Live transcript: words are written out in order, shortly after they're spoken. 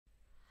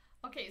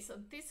Okay, so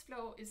this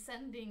flow is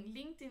sending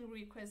LinkedIn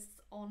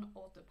requests on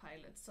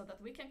autopilot so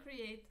that we can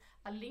create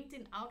a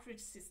LinkedIn outreach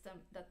system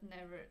that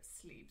never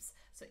sleeps.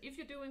 So if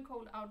you're doing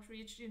cold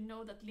outreach, you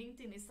know that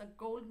LinkedIn is a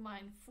gold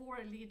mine for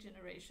lead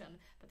generation.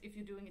 But if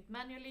you're doing it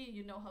manually,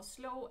 you know how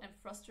slow and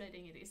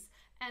frustrating it is.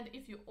 And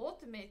if you're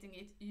automating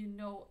it, you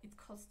know it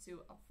costs you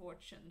a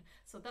fortune.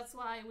 So that's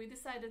why we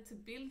decided to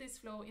build this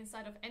flow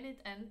inside of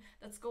end-to-end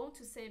that's going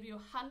to save you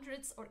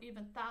hundreds or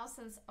even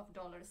thousands of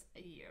dollars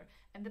a year.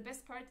 And the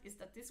best part is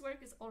that this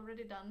work is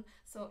already done.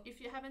 So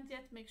if you haven't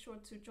yet, make sure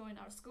to join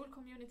our Skool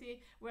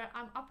community where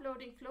I'm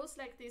uploading flows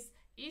like this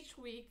each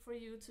week for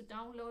you to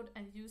download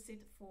and use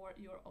it for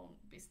your own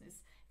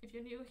business. If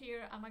you're new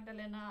here, I'm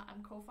Magdalena.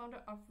 I'm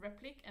co-founder of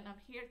Replic, and I'm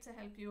here to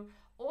help you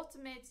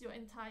automate your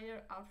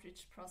entire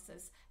outreach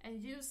process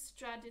and use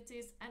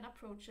strategies and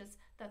approaches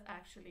that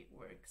actually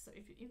work. So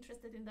if you're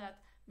interested in that,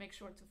 make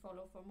sure to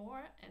follow for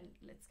more, and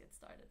let's get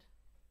started.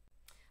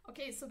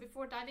 Okay, so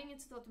before diving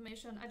into the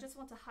automation, I just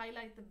want to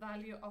highlight the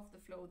value of the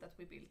flow that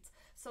we built.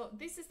 So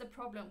this is the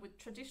problem with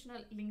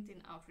traditional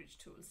LinkedIn outreach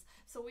tools.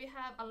 So we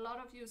have a lot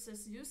of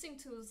users using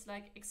tools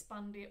like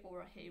Expandy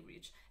or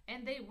HeyReach,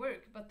 and they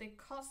work, but they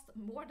cost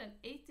more than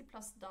 $80+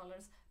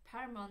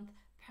 per month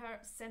per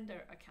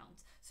sender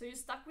account. So you're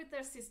stuck with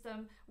their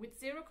system with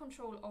zero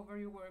control over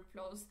your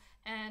workflows,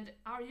 and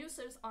our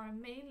users are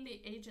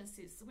mainly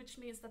agencies, which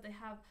means that they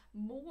have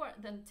more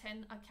than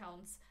 10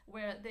 accounts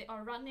where they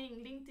are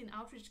running LinkedIn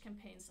outreach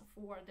campaigns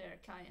for their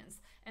clients.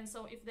 And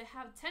so if they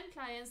have 10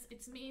 clients,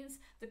 it means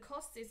the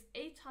cost is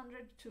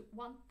 $800 to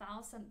 $1,000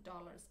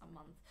 a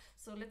month.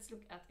 So let's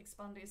look at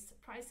Expandy's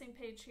pricing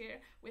page here.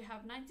 We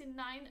have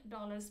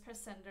 $99 per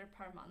sender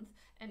per month,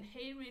 and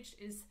HeyReach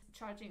is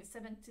charging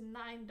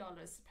 $79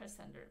 per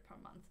sender per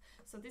month.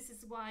 So this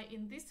is why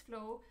in this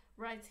flow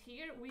right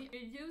here, we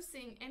are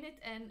using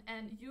end-to-end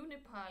and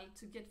Unipile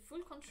to get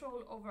full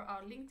control over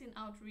our LinkedIn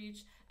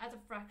outreach at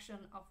a fraction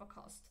of a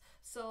cost.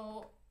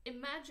 So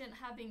imagine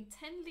having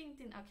 10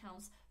 LinkedIn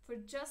accounts for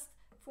just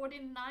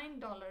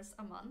 $49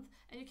 a month,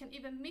 and you can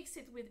even mix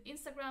it with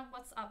Instagram,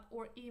 WhatsApp,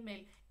 or email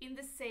in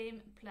the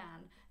same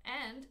plan.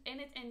 And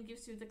end-to-end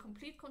gives you the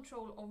complete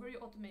control over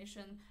your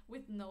automation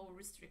with no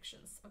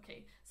restrictions.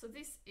 Okay, so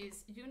this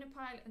is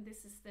Unipile, and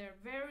this is their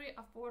very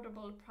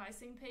affordable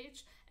pricing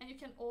page. And you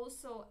can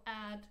also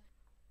add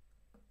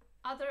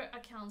other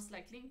accounts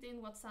like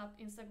LinkedIn, WhatsApp,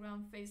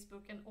 Instagram,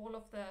 Facebook, and all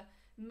of the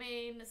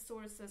main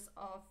sources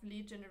of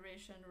lead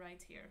generation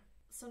right here.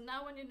 So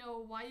now when you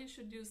know why you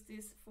should use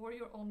this for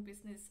your own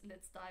business,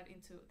 let's dive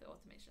into the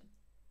automation.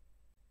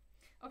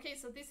 Okay,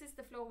 so this is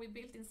the flow we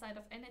built inside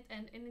of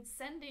end-to-end, and it's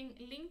sending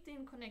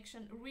LinkedIn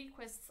connection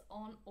requests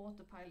on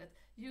autopilot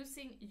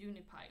using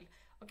Unipile.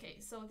 Okay,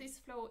 so this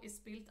flow is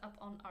built up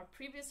on our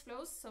previous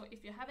flows. So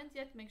if you haven't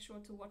yet, make sure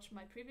to watch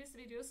my previous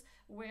videos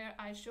where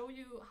I show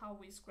you how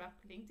we scrap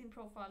LinkedIn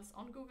profiles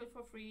on Google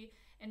for free,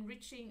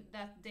 enriching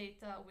that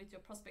data with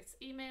your prospects'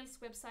 emails,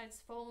 websites,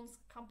 phones,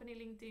 company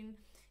LinkedIn,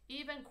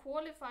 even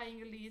qualifying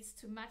your leads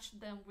to match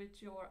them with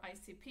your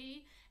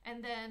ICP,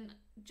 and then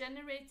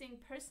generating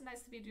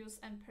personalized videos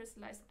and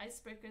personalized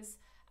icebreakers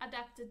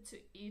adapted to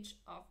each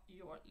of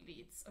your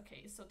leads.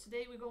 Okay, so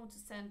today we're going to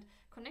send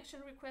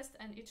connection request,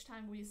 and each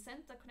time we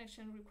send a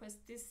connection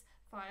request, this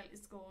file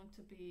is going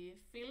to be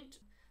filled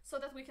so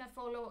that we can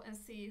follow and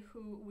see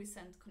who we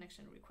send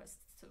connection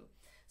requests to.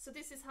 So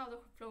this is how the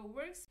flow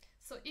works.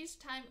 So each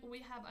time we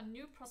have a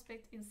new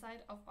prospect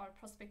inside of our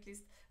prospect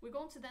list, we're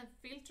going to then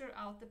filter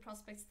out the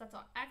prospects that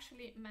are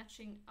actually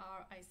matching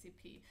our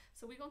ICP.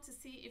 So we're going to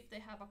see if they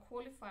have a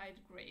qualified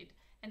grade,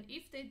 and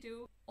if they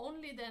do,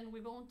 only then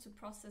we're going to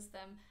process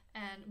them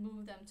and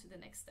move them to the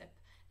next step.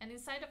 And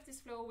inside of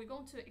this flow, we're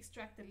going to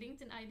extract the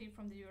LinkedIn ID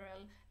from the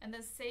URL and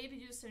then save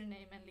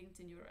username and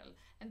LinkedIn URL.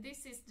 And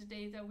this is the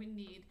data we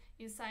need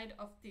inside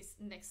of this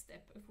next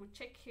step. If we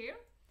check here,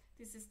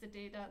 this is the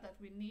data that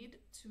we need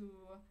to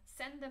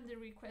send them the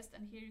request,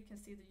 and here you can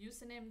see the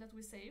username that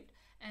we saved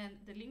and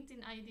the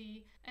LinkedIn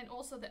ID and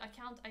also the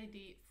account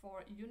ID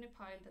for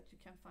Unipile that you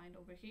can find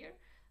over here.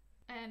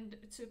 And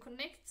to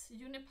connect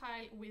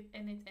Unipile with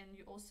end-to-end,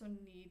 you also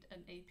need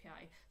an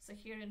API. So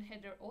here in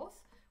header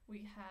auth,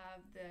 we have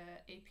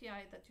the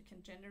API that you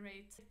can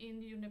generate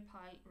in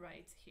Unipile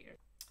right here.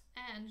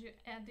 And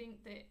you're adding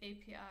the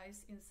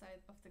APIs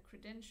inside of the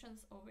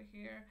credentials over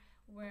here,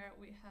 where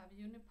we have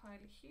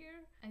Unipile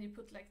here, and you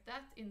put like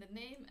that in the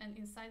name, and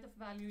inside of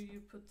value you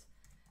put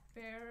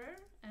bearer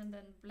and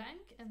then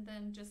blank, and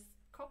then just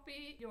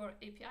copy your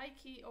API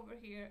key over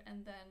here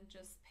and then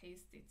just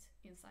paste it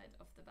inside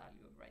of the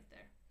value right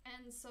there.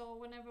 And so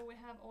whenever we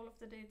have all of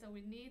the data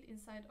we need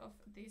inside of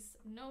this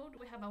node,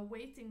 we have a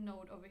waiting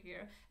node over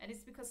here, and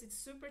it's because it's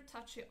super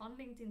touchy on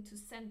LinkedIn to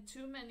send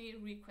too many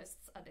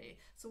requests a day.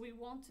 So we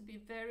want to be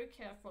very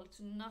careful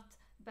to not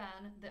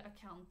ban the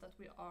account that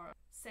we are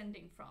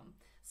sending from.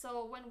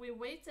 So when we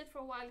waited for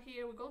a while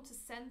here, we're going to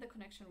send the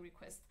connection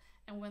request,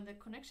 and when the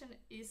connection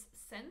is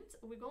sent,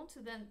 we're going to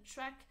then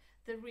track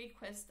the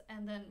request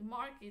and then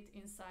mark it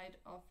inside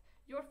of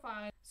your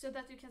file so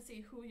that you can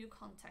see who you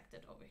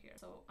contacted over here.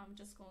 So I'm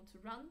just going to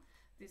run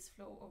this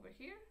flow over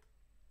here.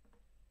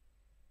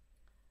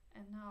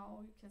 And now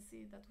you can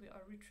see that we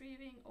are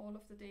retrieving all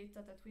of the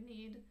data that we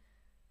need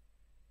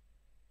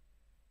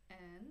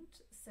and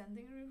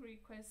sending a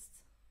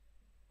request.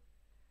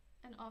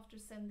 And after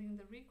sending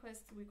the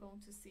request, we're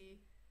going to see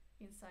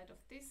inside of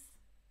this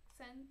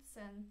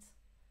sent,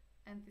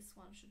 and this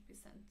one should be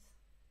sent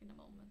in a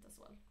moment as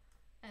well,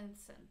 and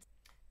sent.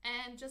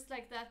 And just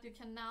like that, you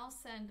can now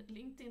send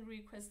LinkedIn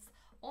requests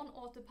on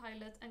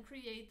autopilot and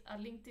create a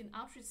LinkedIn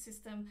outreach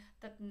system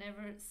that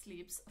never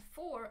sleeps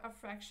for a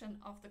fraction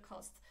of the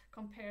cost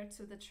compared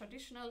to the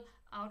traditional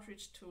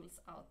outreach tools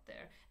out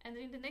there. And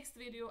in the next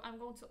video, I'm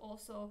going to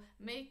also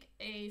make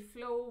a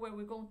flow where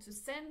we're going to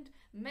send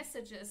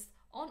messages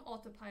on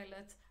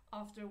autopilot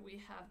after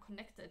we have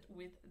connected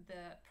with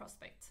the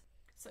prospect.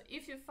 So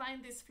if you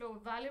find this flow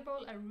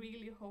valuable, I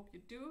really hope you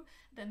do,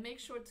 then make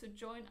sure to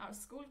join our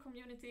Skool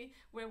community,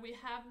 where we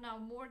have now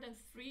more than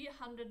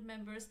 300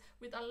 members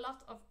with a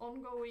lot of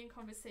ongoing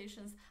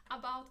conversations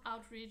about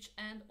outreach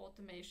and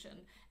automation.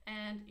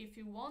 And if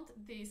you want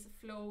this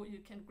flow, you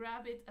can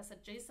grab it as a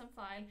JSON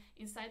file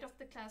inside of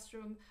the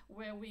classroom,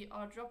 where we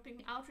are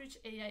dropping outreach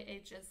AI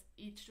agents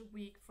each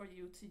week for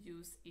you to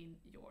use in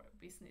your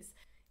business.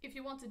 If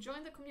you want to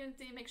join the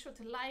community, make sure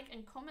to like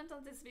and comment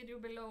on this video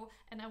below,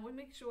 and I will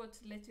make sure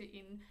to let you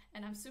in.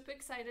 And I'm super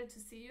excited to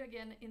see you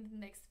again in the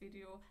next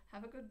video.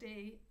 Have a good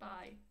day.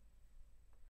 Bye.